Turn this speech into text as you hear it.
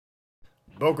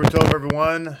Boker Tov,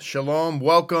 everyone. Shalom.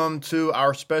 Welcome to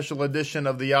our special edition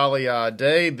of the Aliyah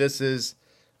Day. This is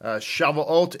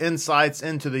Shavuot Insights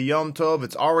into the Yom Tov.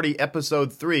 It's already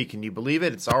episode 3. Can you believe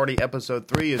it? It's already episode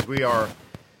 3 as we are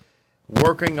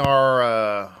working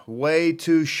our way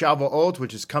to Shavuot,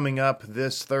 which is coming up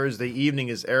this Thursday evening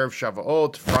is Erev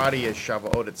Shavuot. Friday is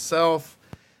Shavuot itself.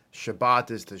 Shabbat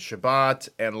is the Shabbat,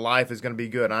 and life is going to be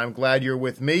good. I'm glad you're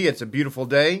with me. It's a beautiful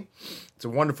day. It's a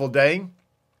wonderful day.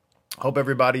 Hope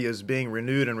everybody is being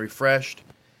renewed and refreshed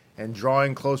and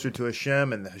drawing closer to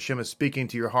Hashem, and Hashem is speaking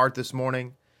to your heart this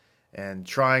morning and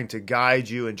trying to guide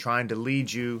you and trying to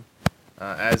lead you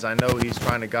as I know He's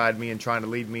trying to guide me and trying to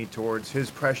lead me towards His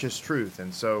precious truth.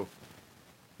 And so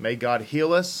may God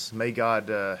heal us. May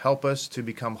God help us to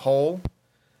become whole.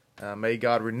 May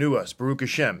God renew us. Baruch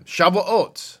Hashem.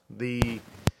 Shavuot, the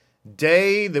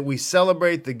day that we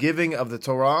celebrate the giving of the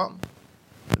Torah.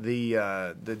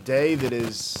 The day that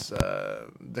is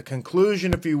the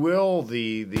conclusion, if you will,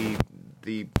 the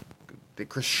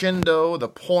crescendo, the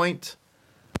point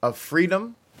of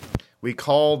freedom. We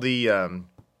call the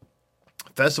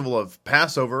festival of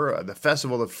Passover the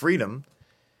festival of freedom,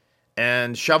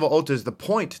 and Shavuot is the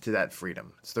point to that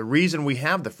freedom. It's the reason we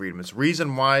have the freedom. It's the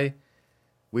reason why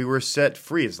we were set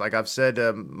free. It's like I've said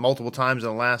multiple times in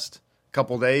the last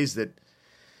couple days that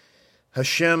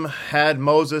Hashem had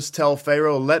Moses tell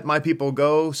Pharaoh, let my people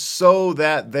go so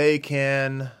that they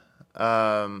can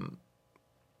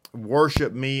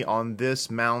worship me on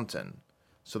this mountain.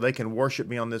 So they can worship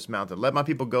me on this mountain. Let my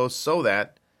people go so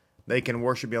that they can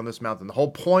worship me on this mountain. The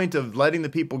whole point of letting the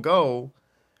people go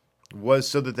was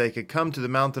so that they could come to the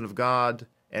mountain of God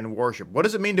and worship. What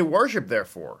does it mean to worship,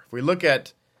 therefore? If we look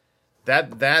at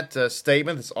that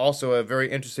statement, it's also a very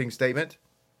interesting statement.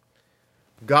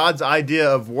 God's idea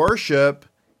of worship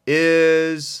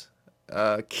is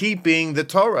keeping the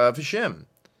Torah of Hashem.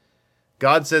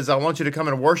 God says, I want you to come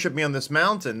and worship me on this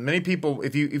mountain. Many people,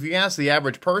 if you ask the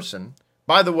average person,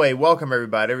 by the way, welcome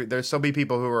everybody. There's so many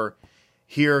people who are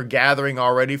here gathering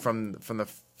already from the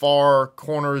far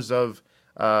corners of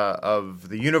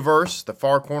the universe, the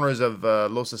far corners of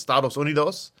Los Estados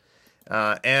Unidos,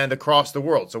 and across the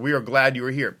world. So we are glad you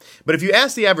are here. But if you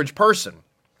ask the average person,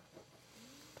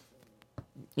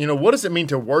 what does it mean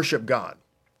to worship God?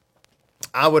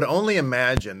 I would only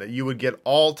imagine that you would get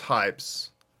all types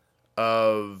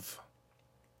of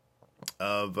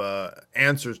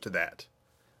answers to that.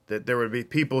 That there would be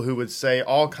people who would say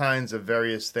all kinds of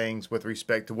various things with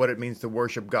respect to what it means to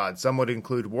worship God. Some would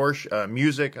include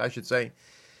music, I should say.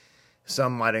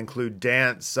 Some might include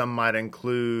dance. Some might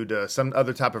include some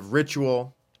other type of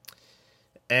ritual.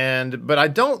 But I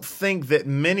don't think that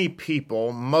many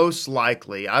people, most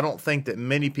likely, I don't think that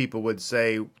many people would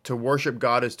say to worship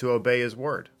God is to obey His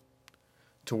word.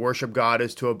 To worship God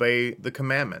is to obey the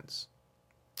commandments.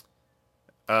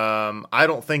 I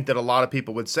don't think that a lot of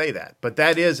people would say that. But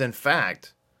that is, in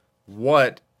fact,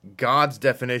 what God's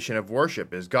definition of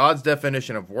worship is. God's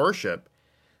definition of worship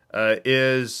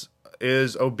is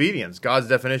obedience. God's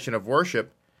definition of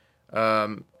worship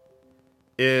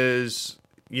is,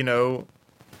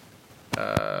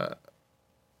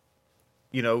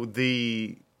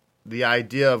 the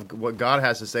idea of what God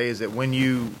has to say is that when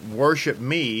you worship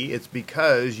me, it's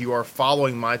because you are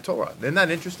following my Torah. Isn't that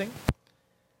interesting?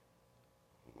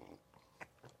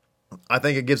 I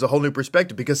think it gives a whole new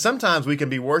perspective, because sometimes we can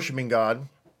be worshiping God,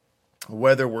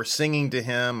 whether we're singing to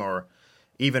Him or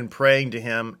even praying to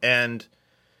Him,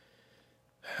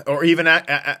 or even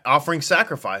offering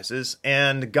sacrifices,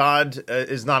 and God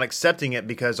is not accepting it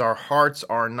because our hearts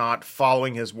are not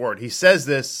following His word. He says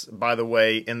this, by the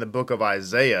way, in the book of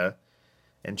Isaiah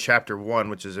in chapter 1,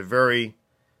 which is a very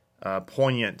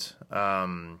poignant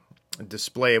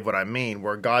display of what I mean,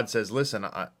 where God says, listen,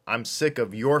 I'm sick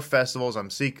of your festivals,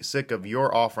 I'm sick of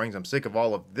your offerings, I'm sick of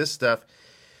all of this stuff.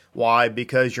 Why?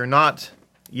 Because you're not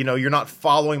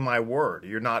following my word.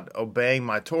 You're not obeying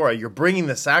my Torah. You're bringing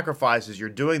the sacrifices, you're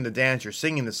doing the dance, you're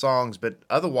singing the songs, but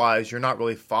otherwise you're not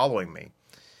really following me.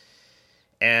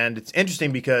 And it's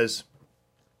interesting because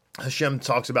Hashem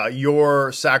talks about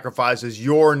your sacrifices,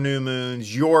 your new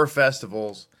moons, your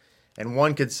festivals. And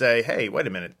one could say, hey, wait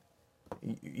a minute.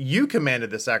 You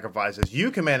commanded the sacrifices. You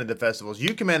commanded the festivals.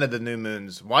 You commanded the new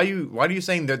moons. Why are you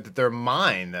saying that they're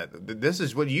mine? That this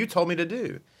is what you told me to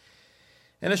do?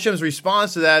 And Hashem's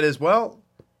response to that is, well,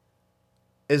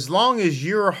 as long as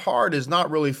your heart is not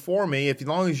really for me, as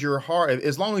long as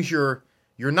you're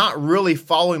not really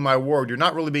following my word, you're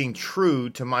not really being true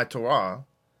to my Torah,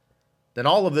 then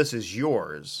all of this is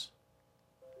yours.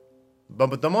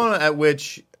 But the moment at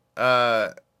which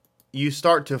you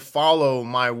start to follow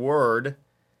my word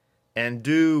and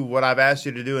do what I've asked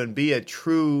you to do and be a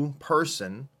true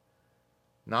person,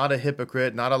 not a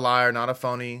hypocrite, not a liar, not a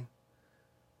phony.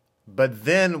 But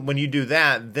then when you do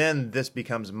that, then this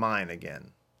becomes mine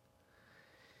again.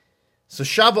 So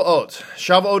Shavuot.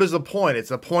 Shavuot is the point.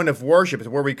 It's a point of worship. It's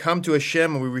where we come to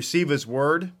Hashem and we receive His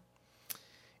word.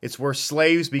 It's where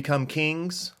slaves become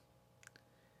kings.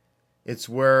 It's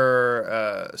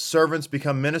where servants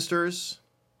become ministers.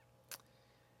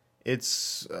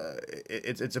 It's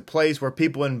a place where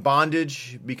people in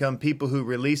bondage become people who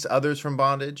release others from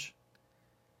bondage.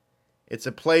 It's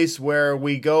a place where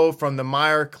we go from the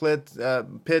mire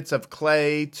pits of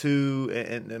clay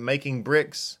to making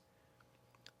bricks,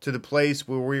 to the place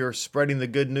where we are spreading the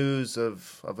good news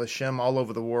of Hashem all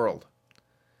over the world.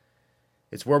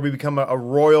 It's where we become a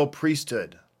royal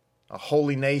priesthood, a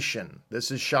holy nation.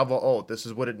 This is Shavuot. This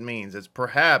is what it means. It's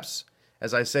perhaps,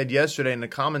 as I said yesterday in the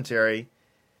commentary,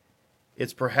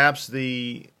 it's perhaps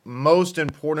the most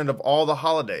important of all the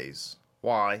holidays.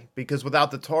 Why? Because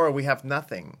without the Torah, we have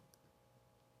nothing,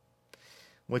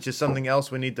 which is something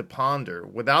else we need to ponder.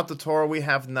 Without the Torah, we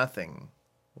have nothing.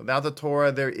 Without the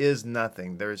Torah, there is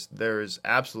nothing. There's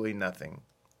absolutely nothing.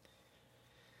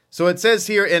 So it says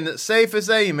here in Seifes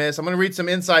Eimis, I'm going to read some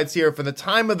insights here. For the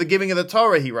time of the giving of the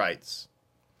Torah, he writes.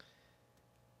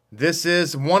 This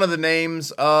is one of the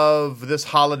names of this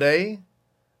holiday,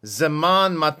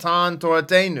 Zeman Matan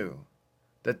Toratenu,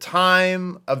 the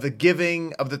time of the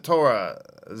giving of the Torah.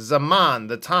 Zaman,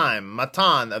 the time,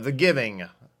 Matan, of the giving,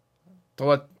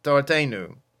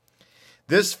 Toratenu.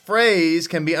 This phrase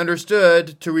can be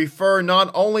understood to refer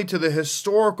not only to the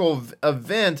historical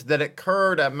event that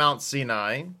occurred at Mount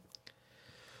Sinai,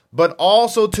 but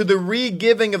also to the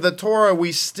re-giving of the Torah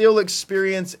we still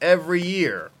experience every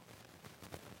year.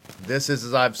 This is,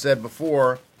 as I've said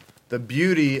before, the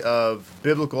beauty of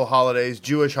biblical holidays,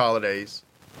 Jewish holidays,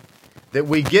 that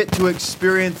we get to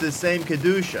experience the same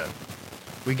Kedusha.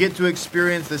 We get to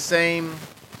experience the same,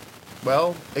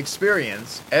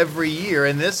 experience every year.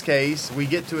 In this case, we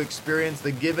get to experience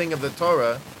the giving of the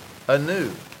Torah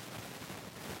anew.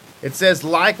 It says,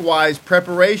 likewise,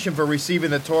 preparation for receiving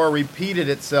the Torah repeated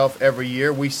itself every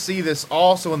year. We see this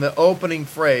also in the opening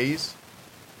phrase,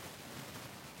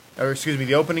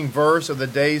 the opening verse of the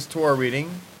day's Torah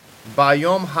reading.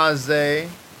 Bayom hazeh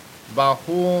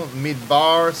bahul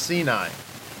midbar Sinai.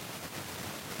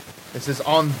 It says,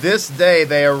 on this day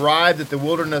they arrived at the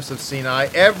wilderness of Sinai.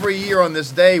 Every year on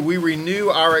this day we renew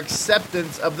our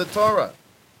acceptance of the Torah.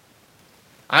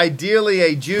 Ideally,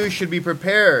 a Jew should be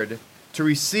prepared to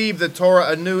receive the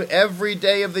Torah anew every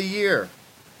day of the year,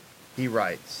 he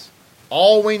writes.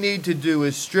 All we need to do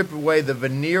is strip away the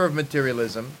veneer of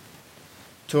materialism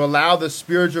to allow the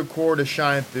spiritual core to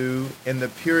shine through. In the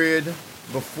period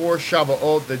before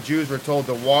Shavuot, the Jews were told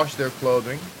to wash their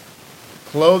clothing.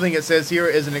 Clothing, it says here,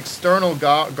 is an external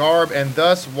garb, and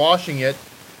thus washing it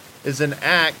is an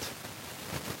act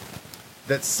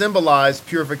that symbolizes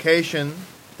purification,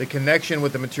 the connection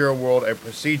with the material world, a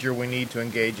procedure we need to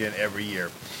engage in every year.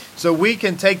 So we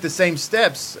can take the same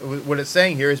steps. What it's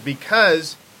saying here is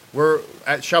because we're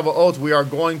at Shavuot, we are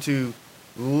going to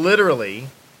literally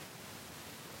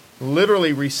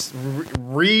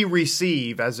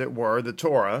re-receive, as it were, the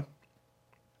Torah,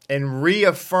 and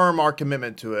reaffirm our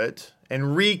commitment to it, and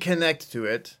reconnect to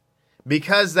it,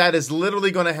 because that is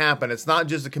literally going to happen. It's not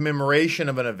just a commemoration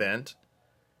of an event,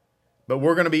 but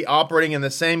we're going to be operating in the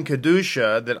same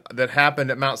Kedusha that happened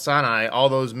at Mount Sinai all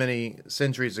those many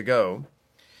centuries ago,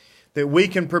 that we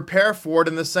can prepare for it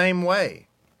in the same way.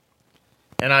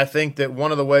 And I think that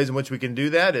one of the ways in which we can do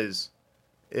that is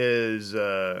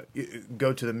go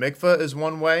to the mikveh is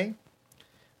one way,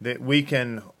 that we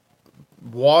can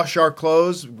wash our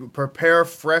clothes, prepare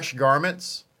fresh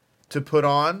garments to put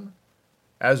on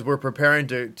as we're preparing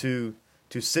to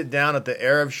sit down at the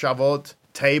Erev Shavuot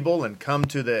table and come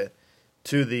to the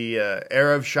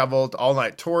Erev Shavuot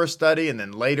all-night Torah study, and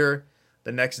then later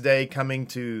the next day coming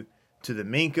to the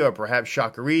Mincha or perhaps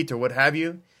Shacharit or what have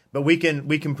you. But we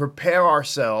can prepare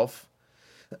ourselves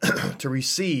to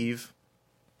receive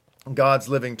God's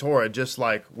living Torah just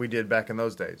like we did back in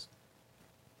those days.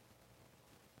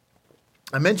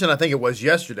 I mentioned, I think it was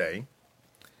yesterday,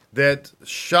 that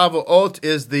Shavuot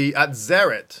is the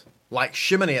Atzeret, like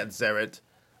Shemini Atzeret,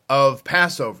 of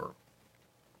Passover.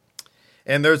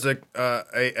 And there's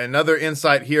another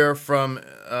insight here from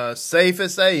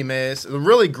Seifes Eimis,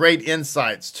 really great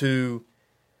insights to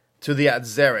the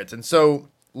Atzeret. And so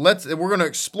we're going to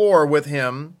explore with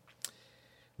him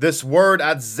this word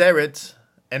Atzeret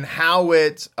and how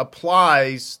it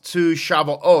applies to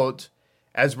Shavuot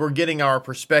as we're getting our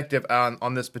perspective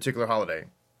on this particular holiday.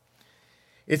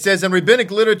 It says in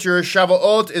rabbinic literature,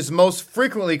 Shavuot is most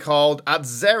frequently called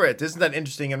Atzeret. Isn't that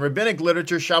interesting? In rabbinic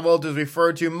literature, Shavuot is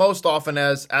referred to most often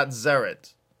as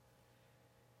Atzeret.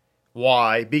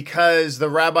 Why? Because the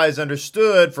rabbis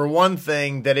understood, for one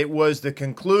thing, that it was the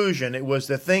conclusion. It was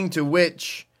the thing to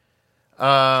which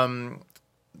Passover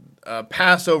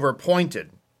pointed.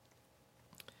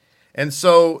 And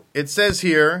so it says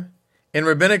here, in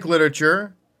rabbinic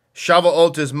literature,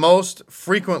 Shavuot is most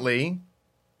frequently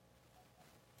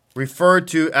referred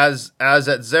to as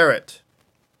Atzeret.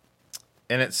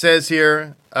 And it says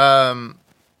here,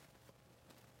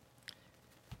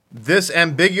 this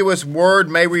ambiguous word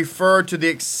may refer to the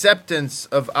acceptance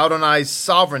of Adonai's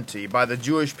sovereignty by the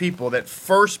Jewish people that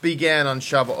first began on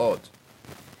Shavuot.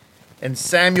 In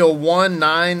Samuel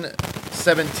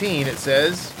 1:9-17, it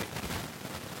says,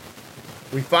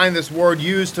 we find this word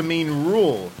used to mean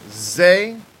rule.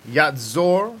 Ze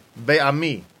yatzor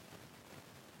be'ami.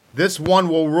 This one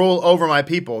will rule over my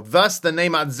people. Thus, the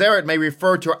name Atzeret may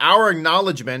refer to our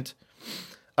acknowledgement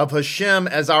of Hashem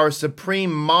as our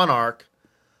supreme monarch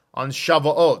on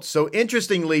Shavuot. So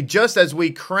interestingly, just as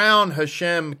we crown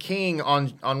Hashem king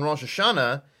on Rosh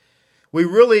Hashanah, we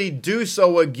really do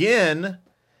so again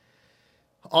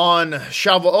on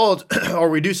Shavuot, or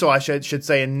we do so, I should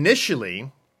say,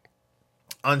 initially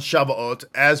on Shavuot,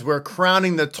 as we're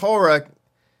crowning the Torah,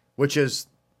 which is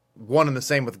one and the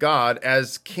same with God,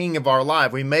 as king of our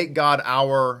life. We make God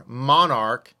our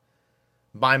monarch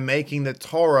by making the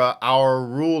Torah our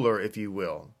ruler, if you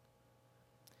will.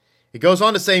 It goes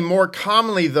on to say, more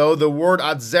commonly, though, the word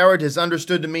Atzeret is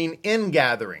understood to mean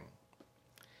ingathering.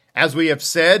 As we have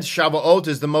said, Shavuot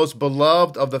is the most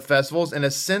beloved of the festivals. In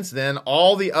a sense, then,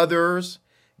 all the others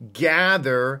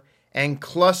gather and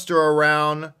cluster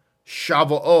around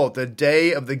Shavuot, the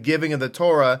day of the giving of the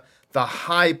Torah, the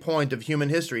high point of human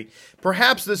history.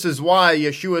 Perhaps this is why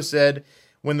Yeshua said,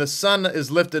 when the Son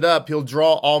is lifted up, he'll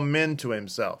draw all men to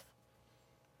himself.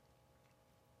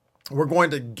 We're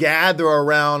going to gather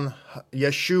around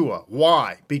Yeshua.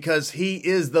 Why? Because he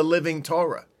is the living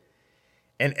Torah.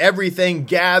 And everything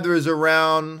gathers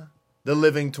around the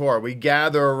living Torah. We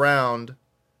gather around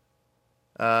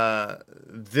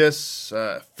this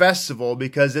festival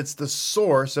because it's the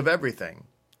source of everything.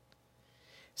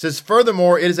 It says,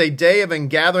 furthermore, it is a day of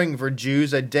ingathering for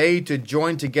Jews, a day to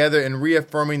join together in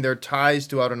reaffirming their ties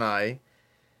to Adonai,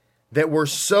 that were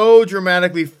so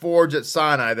dramatically forged at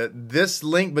Sinai, that this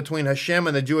link between Hashem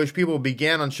and the Jewish people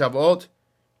began on Shavuot.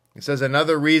 It says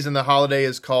another reason the holiday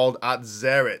is called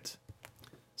Atzeret.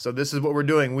 So this is what we're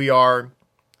doing. We are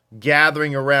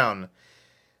gathering around.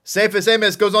 Sefes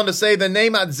Emes goes on to say the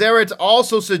name Atzeret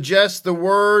also suggests the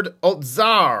word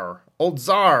Otzar.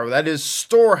 Otzar, that is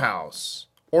storehouse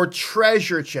or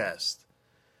treasure chest.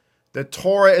 The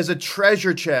Torah is a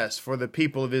treasure chest for the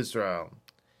people of Israel.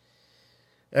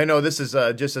 I know this is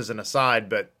just as an aside,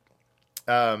 but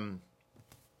the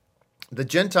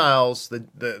Gentiles,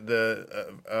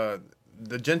 the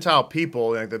Gentile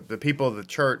people, like the people of the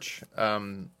church,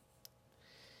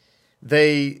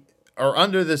 they are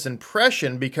under this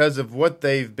impression because of what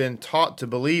they've been taught to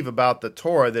believe about the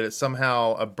Torah, that it's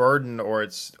somehow a burden, or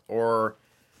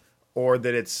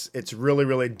that it's really,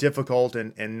 really difficult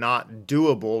and not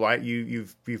doable. Right?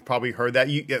 You've probably heard that.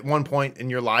 At one point in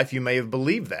your life, you may have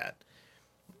believed that.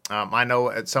 I know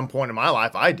at some point in my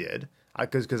life I did,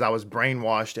 because I was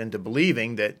brainwashed into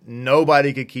believing that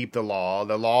nobody could keep the law.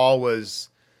 The law was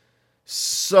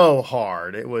so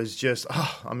hard. It was just,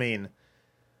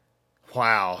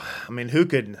 wow. Who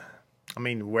could,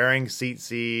 wearing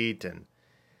tzitzit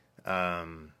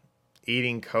and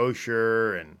eating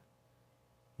kosher and,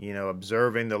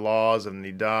 observing the laws of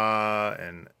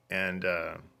Nidah and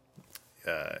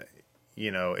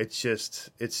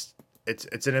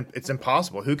it's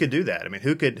impossible. Who could do that?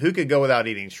 Who could go without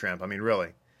eating shrimp? Really.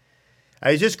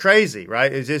 It's just crazy,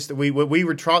 right? It's just we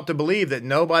were taught to believe that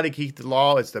nobody keeps the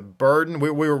law. It's the burden.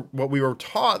 What we were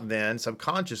taught then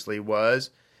subconsciously was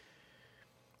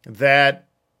that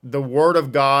the Word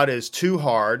of God is too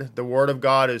hard. The Word of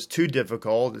God is too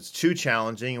difficult. It's too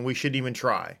challenging, and we shouldn't even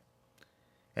try.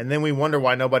 And then we wonder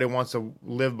why nobody wants to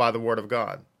live by the Word of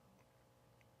God.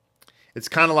 It's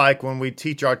kind of like when we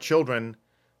teach our children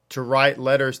to write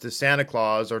letters to Santa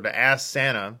Claus or to ask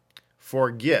Santa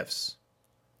for gifts,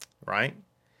 right?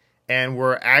 And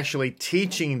we're actually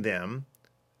teaching them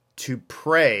to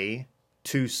pray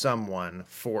to someone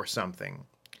for something.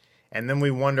 And then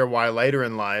we wonder why later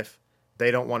in life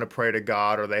they don't want to pray to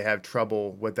God, or they have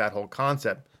trouble with that whole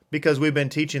concept, because we've been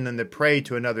teaching them to pray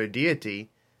to another deity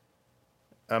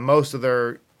during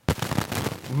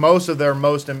their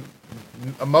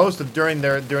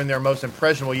most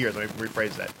impressionable years. Let me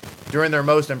rephrase that. during their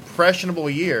most impressionable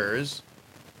years,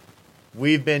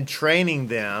 we've been training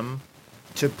them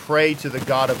to pray to the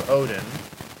god of Odin.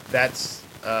 That's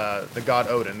the god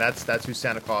Odin. That's who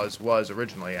Santa Claus was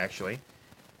originally, actually,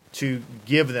 to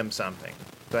give them something.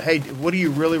 So, hey, what do you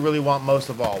really, really want most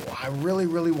of all? Well, I really,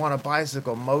 really want a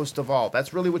bicycle most of all.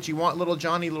 That's really what you want, little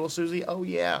Johnny, little Susie? Oh,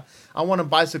 yeah, I want a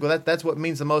bicycle. That's what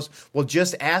means the most. Well,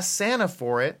 just ask Santa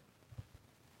for it.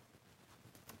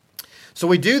 So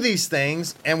we do these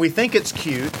things, and we think it's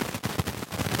cute,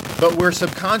 but we're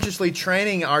subconsciously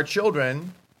training our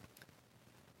children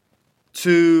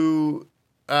to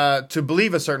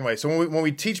believe a certain way. So when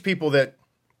we teach people that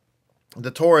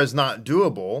the Torah is not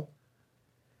doable,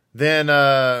 then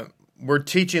we're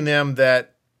teaching them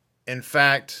that, in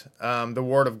fact, the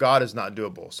Word of God is not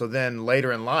doable. So then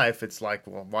later in life, it's like,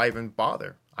 well, why even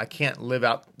bother? I can't live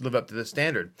up to this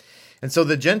standard. And so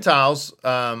the Gentiles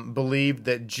believed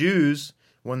that Jews,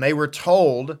 when they were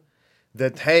told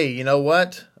that, hey, you know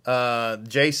what,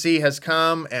 JC has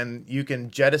come and you can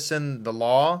jettison the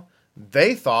law,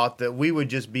 they thought that we would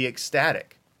just be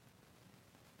ecstatic.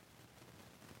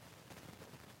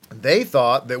 They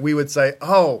thought that we would say,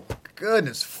 oh,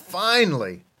 goodness,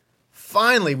 finally,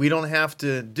 we don't have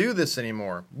to do this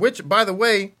anymore. Which, by the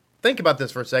way, think about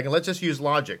this for a second. Let's just use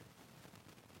logic.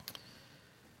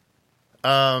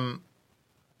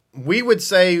 We would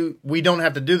say we don't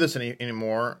have to do this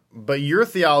anymore, but your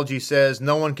theology says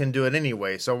no one can do it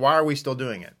anyway, so why are we still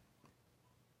doing it?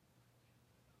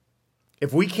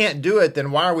 If we can't do it,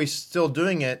 then why are we still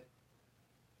doing it?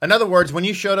 In other words, when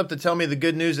you showed up to tell me the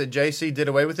good news that JC did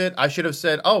away with it, I should have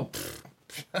said, oh,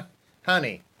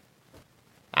 honey,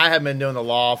 I have been doing the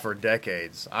law for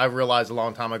decades. I realized a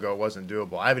long time ago it wasn't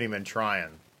doable. I haven't even been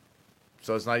trying.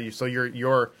 So it's not you. So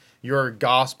your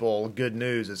gospel good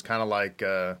news is kind of like,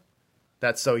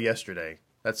 that's so yesterday.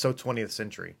 That's so 20th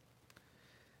century.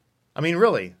 I mean,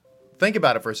 really, think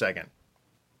about it for a second.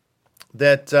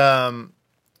 That,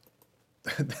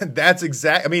 that's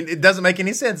exact. I mean, it doesn't make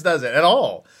any sense, does it, at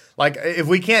all? Like, if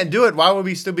we can't do it, why would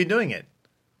we still be doing it?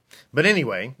 But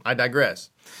anyway, I digress.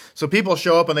 So people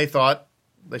show up and they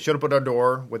showed up at our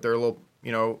door with their little,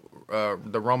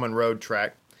 the Roman road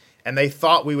track, and they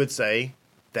thought we would say,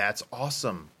 that's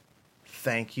awesome.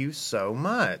 Thank you so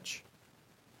much.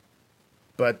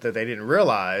 But that they didn't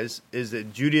realize is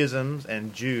that Judaism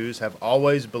and Jews have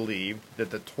always believed that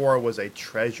the Torah was a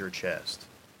treasure chest.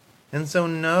 And so,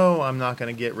 no, I'm not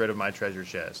going to get rid of my treasure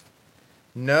chest.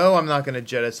 No, I'm not going to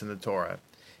jettison the Torah.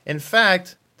 In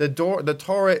fact, the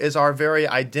Torah is our very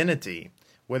identity.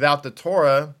 Without the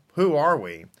Torah, who are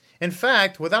we? In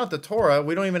fact, without the Torah,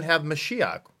 we don't even have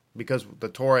Mashiach, because the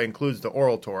Torah includes the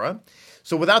oral Torah.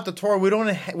 So without the Torah, we don't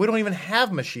even have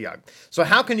Mashiach. So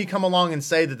how can you come along and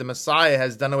say that the Messiah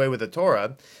has done away with the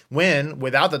Torah when,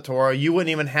 without the Torah, you wouldn't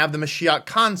even have the Mashiach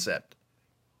concept?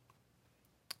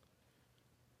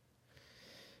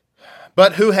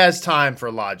 But who has time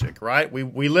for logic, right?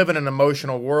 We live in an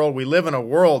emotional world. We live in a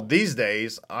world these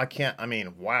days,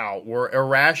 where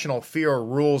irrational fear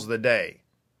rules the day.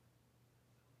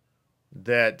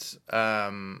 That,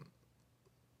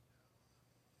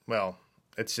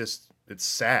 it's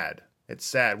sad. It's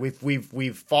sad.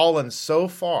 We've fallen so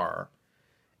far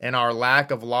in our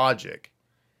lack of logic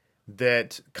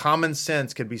that common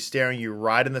sense could be staring you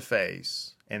right in the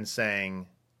face and saying,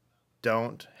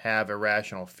 don't have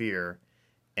irrational fear,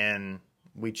 and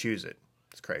we choose it.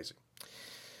 It's crazy.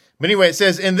 But anyway, it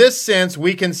says, in this sense,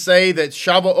 we can say that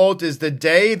Shavuot is the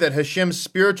day that Hashem's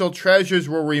spiritual treasures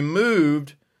were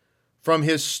removed from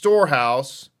his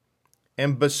storehouse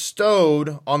and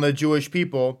bestowed on the Jewish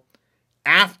people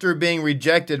after being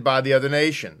rejected by the other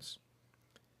nations.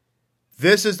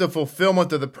 This is the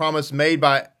fulfillment of the promise made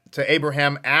to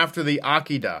Abraham after the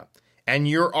Akedah, and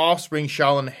your offspring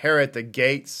shall inherit the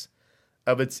gates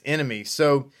of its enemies.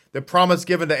 So the promise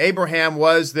given to Abraham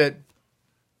was that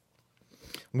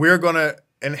we're going to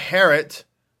inherit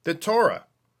the Torah.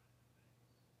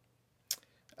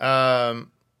 By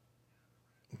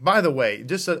the way,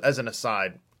 just as an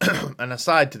aside, an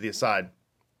aside to the aside,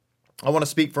 I want to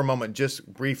speak for a moment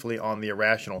just briefly on the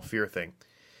irrational fear thing.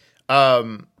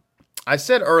 I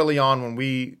said early on when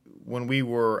we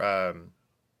were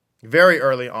very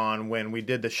early on when we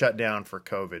did the shutdown for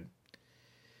COVID.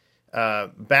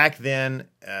 Back then,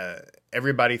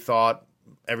 everybody,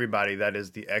 that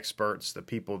is the experts, the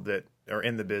people that are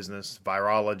in the business,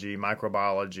 virology,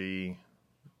 microbiology,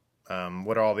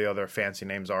 what all the other fancy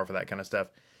names are for that kind of stuff.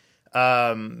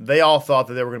 They all thought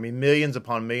that there were going to be millions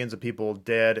upon millions of people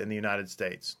dead in the United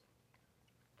States.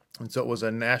 And so it was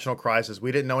a national crisis.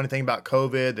 We didn't know anything about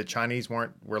COVID. The Chinese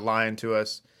were lying to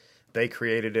us. They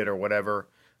created it or whatever.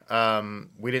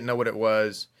 We didn't know what it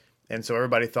was. And so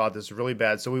everybody thought this was really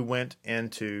bad. So we went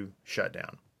into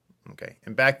shutdown. Okay.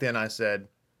 And back then I said,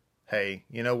 hey,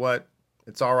 you know what?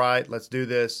 It's all right. Let's do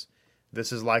this.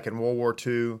 This is like in World War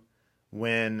II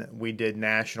when we did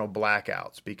national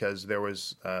blackouts because there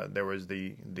was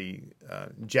the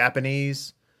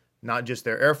Japanese, not just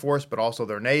their Air Force, but also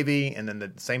their Navy. And then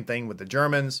the same thing with the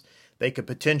Germans. They could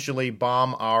potentially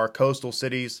bomb our coastal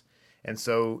cities. And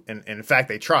so, and in fact,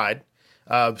 they tried.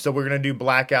 So we're going to do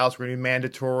blackouts. We're going to do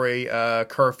mandatory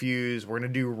curfews. We're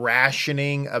going to do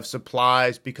rationing of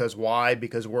supplies because why?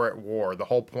 Because we're at war. The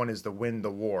whole point is to win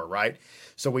the war, right?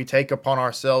 So we take upon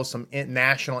ourselves some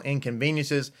national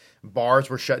inconveniences. Bars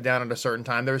were shut down at a certain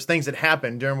time. There was things that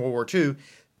happened during World War II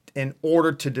in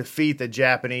order to defeat the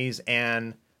Japanese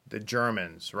and the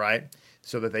Germans, right?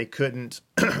 So that they couldn't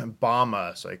bomb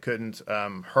us. They couldn't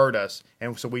hurt us.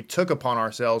 And so we took upon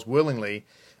ourselves willingly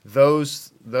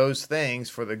those things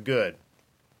for the good.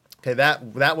 Okay,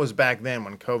 that was back then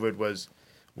when COVID was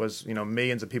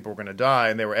millions of people were going to die,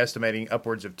 and they were estimating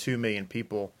upwards of 2 million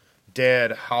people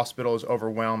dead, hospitals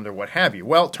overwhelmed, or what have you.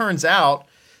 Well, it turns out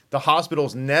the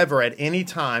hospitals never at any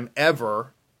time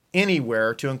ever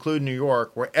anywhere, to include New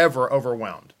York, were ever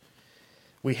overwhelmed.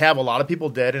 We have a lot of people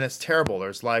dead, and it's terrible.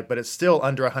 But it's still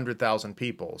under 100,000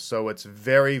 people, so it's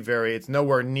it's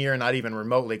nowhere near, not even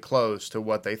remotely close to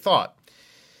what they thought.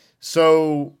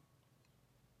 So,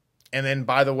 and then,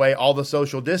 by the way, all the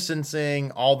social distancing,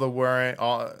 all the wearing,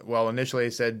 initially they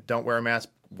said don't wear a mask.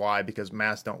 Why? Because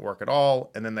masks don't work at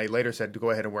all. And then they later said to go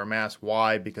ahead and wear masks.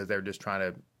 Why? Because they're just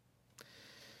trying to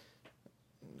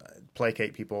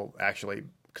placate people, actually,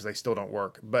 because they still don't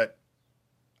work. But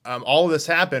all of this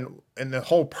happened, and the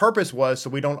whole purpose was so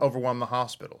we don't overwhelm the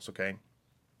hospitals, okay?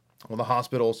 Well, the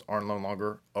hospitals are no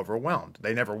longer overwhelmed.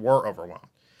 They never were overwhelmed.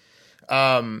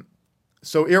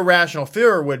 So irrational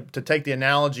fear to take the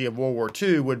analogy of World War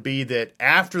II, would be that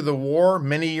after the war,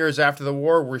 many years after the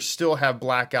war, we still have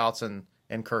blackouts and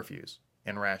curfews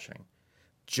and rationing.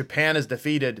 Japan is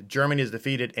defeated, Germany is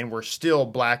defeated, and we're still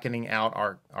blackening out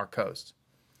our coasts.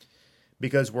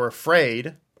 Because we're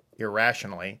afraid,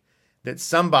 irrationally, that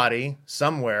somebody,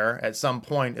 somewhere, at some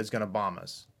point is going to bomb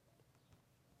us.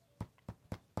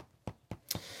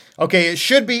 Okay, it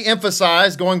should be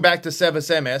emphasized, going back to Sebas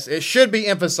Emes, it should be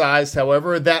emphasized,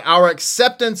 however, that our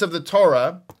acceptance of the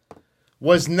Torah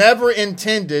was never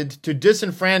intended to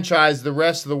disenfranchise the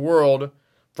rest of the world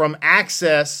from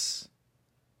access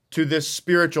to this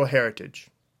spiritual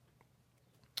heritage.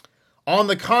 On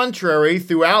the contrary,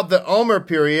 throughout the Omer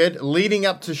period leading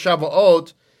up to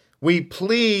Shavuot, we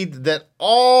plead that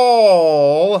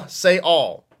all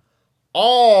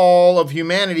of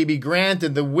humanity be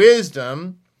granted the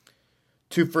wisdom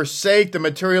to forsake the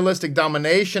materialistic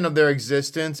domination of their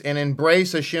existence and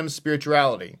embrace Hashem's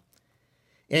spirituality.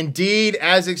 Indeed,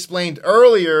 as explained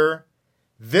earlier,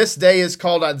 this day is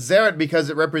called Atzeret because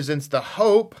it represents the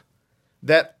hope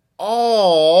that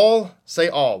all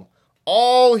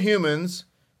humans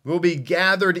will be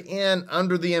gathered in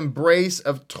under the embrace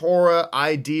of Torah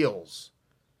ideals.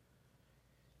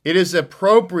 It is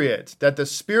appropriate that the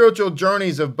spiritual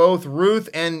journeys of both Ruth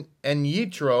and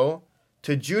Yitro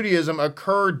to Judaism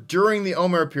occurred during the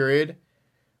Omer period,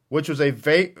 which was a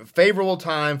favorable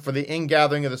time for the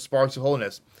ingathering of the sparks of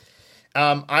holiness.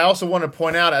 I also want to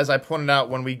point out, as I pointed out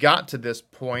when we got to this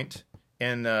point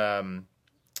in the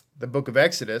book of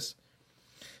Exodus,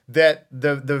 that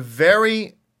the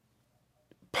very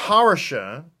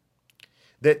parasha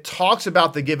that talks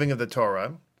about the giving of the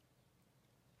Torah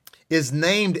is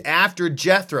named after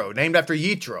Jethro, named after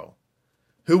Yitro,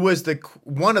 who was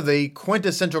one of the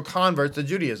quintessential converts to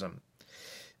Judaism.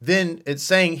 Then it's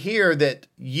saying here that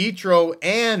Yitro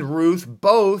and Ruth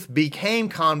both became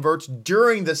converts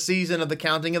during the season of the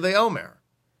counting of the Omer.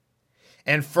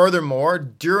 And furthermore,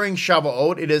 during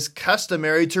Shavuot, it is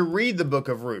customary to read the book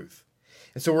of Ruth.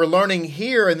 And so we're learning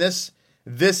here in this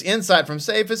insight from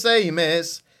Sebas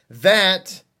Emes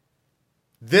that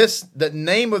the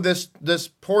name of this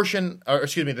portion,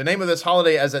 the name of this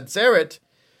holiday as Atzeret,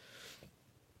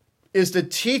 is to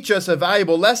teach us a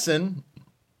valuable lesson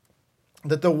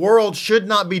that the world should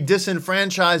not be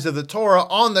disenfranchised of the Torah.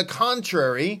 On the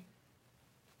contrary,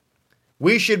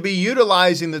 we should be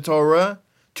utilizing the Torah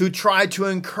to try to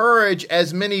encourage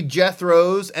as many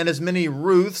Jethros and as many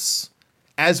Ruths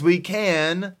as we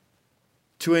can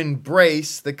to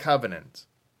embrace the covenant.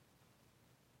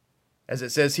 As it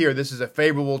says here, this is a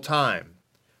favorable time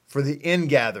for the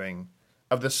ingathering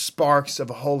of the sparks of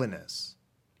holiness.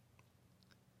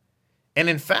 And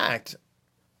in fact,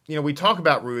 we talk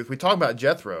about Ruth, we talk about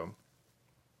Jethro,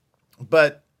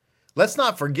 but Let's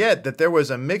not forget that there was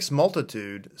a mixed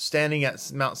multitude standing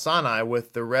at Mount Sinai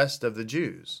with the rest of the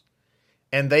Jews,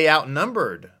 and they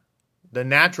outnumbered the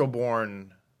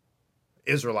natural-born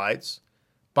Israelites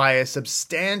by a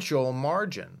substantial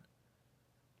margin.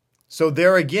 So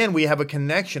there again, we have a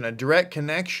connection, a direct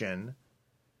connection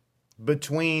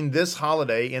between this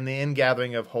holiday and the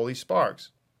ingathering of holy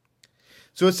sparks.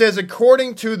 So it says,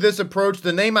 according to this approach,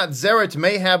 the name Atzeret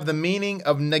may have the meaning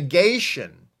of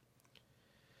negation.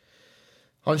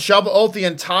 On Shavuot, the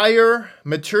entire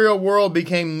material world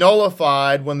became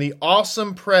nullified when the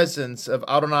awesome presence of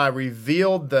Adonai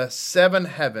revealed the seven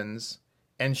heavens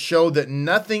and showed that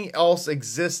nothing else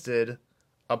existed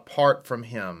apart from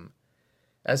him.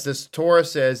 As this Torah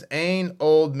says, Ein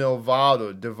od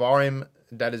milvado, Devarim,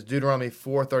 that is Deuteronomy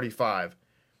 4:35.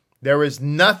 There is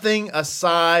nothing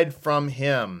aside from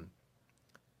him.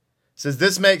 It says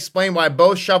this may explain why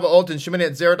both Shavuot and Shemini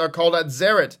Atzeret are called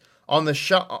Atzeret. On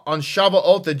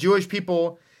Shavuot, the Jewish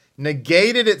people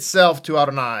negated itself to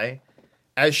Adonai,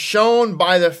 as shown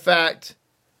by the fact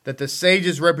that the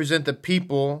sages representing the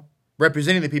people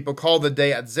called the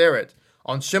day Atzeret.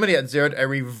 On Shemini Atzeret, a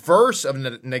reverse of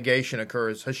negation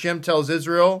occurs. Hashem tells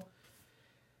Israel,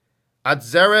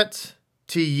 Atzeret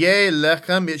tiyeh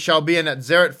lechem, it shall be an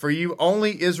Atzeret for you.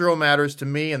 Only Israel matters to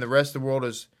me, and the rest of the world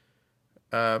is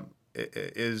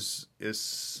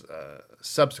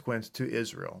subsequent to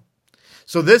Israel.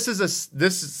 So this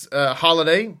is a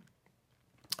holiday,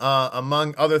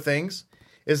 among other things,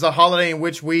 is a holiday in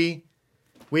which we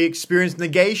experience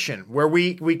negation, where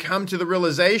we come to the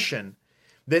realization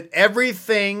that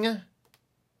everything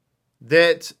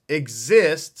that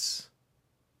exists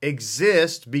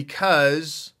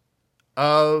because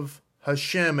of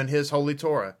Hashem and His Holy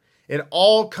Torah. It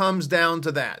all comes down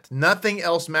to that. Nothing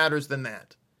else matters than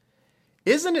that.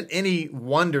 Isn't it any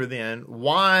wonder then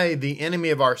why the enemy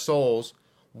of our souls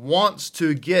wants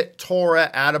to get Torah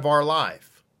out of our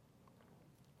life?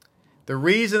 The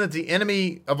reason that the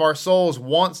enemy of our souls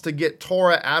wants to get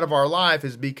Torah out of our life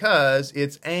is because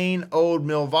it's Ein od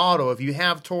milvado. If you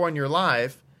have Torah in your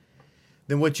life,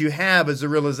 then what you have is the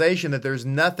realization that there's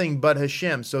nothing but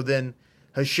Hashem. So then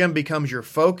Hashem becomes your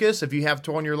focus. If you have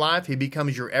Torah in your life, He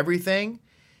becomes your everything.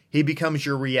 He becomes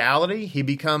your reality. He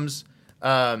becomes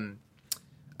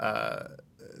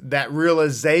that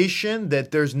realization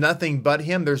that there's nothing but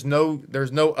Him. There's no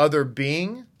other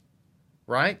being,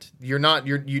 right? You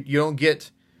don't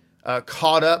get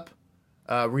caught up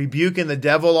rebuking the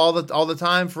devil all the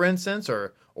time, for instance,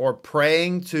 or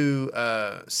praying to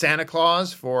Santa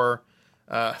Claus for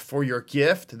your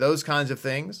gift. Those kinds of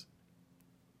things.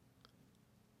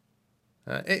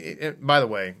 By the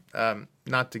way,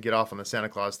 not to get off on the Santa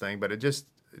Claus thing, but it just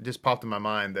popped in my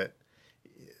mind that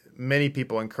many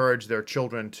people encourage their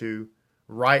children to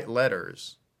write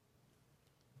letters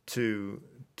to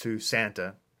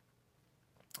Santa.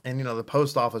 And, the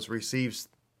post office receives,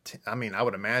 I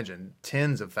would imagine,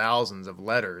 tens of thousands of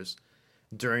letters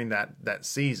during that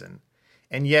season.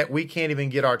 And yet we can't even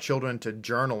get our children to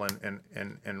journal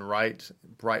and write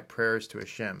prayers to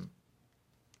Hashem.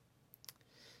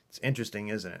 It's interesting,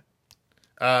 isn't it?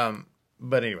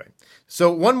 But anyway,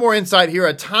 so one more insight here,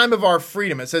 a time of our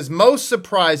freedom. It says, most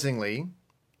surprisingly,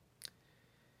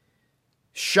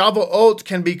 Shavuot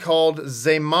can be called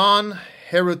Zeman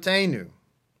Herutenu,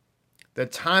 the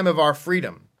time of our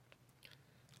freedom,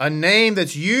 a name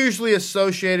that's usually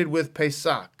associated with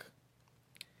Pesach.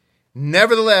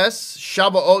 Nevertheless,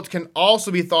 Shavuot can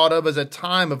also be thought of as a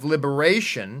time of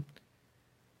liberation,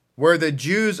 where the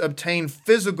Jews obtained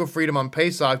physical freedom on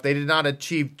Pesach. They did not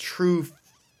achieve true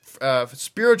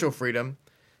spiritual freedom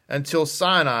until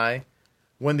Sinai,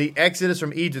 when the exodus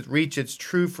from Egypt reached its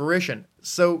true fruition.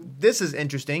 So this is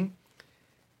interesting.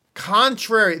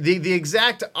 Contrary, the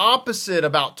exact opposite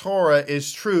about Torah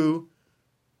is true,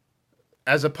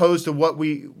 as opposed to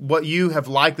what you have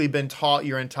likely been taught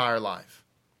your entire life.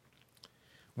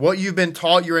 What you've been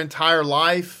taught your entire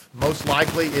life, most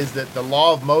likely, is that the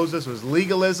law of Moses was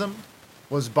legalism,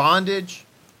 was bondage,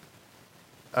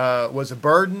 was a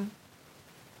burden.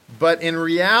 But in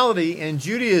reality, in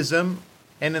Judaism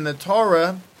and in the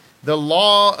Torah, the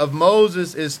law of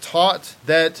Moses is taught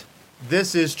that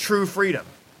this is true freedom.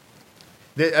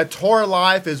 A Torah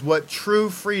life is what true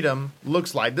freedom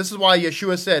looks like. This is why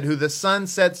Yeshua said, who the Son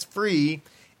sets free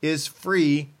is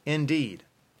free indeed.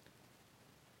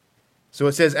 So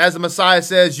it says, as the Messiah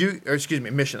says,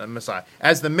 Messiah.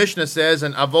 As the Mishnah says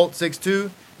in Avot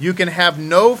 6:2, you can have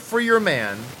no freer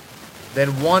man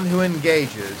than one who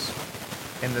engages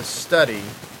in the study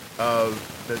of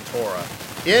the Torah.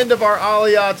 End of our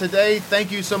Aliyah today.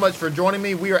 Thank you so much for joining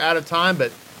me. We are out of time,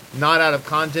 but not out of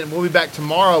content. We'll be back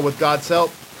tomorrow with God's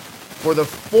help. for the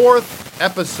 4th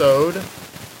episode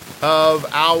of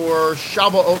our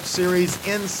Shavuot series,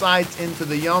 Insights into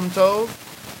the Yom Tov.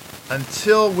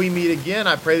 Until we meet again,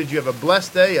 I pray that you have a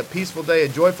blessed day, a peaceful day, a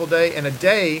joyful day, and a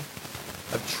day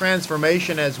of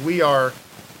transformation as we are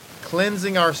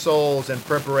cleansing our souls in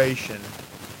preparation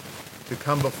to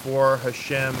come before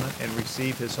Hashem and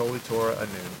receive His Holy Torah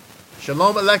anew.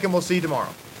 Shalom Aleichem. We'll see you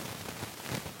tomorrow.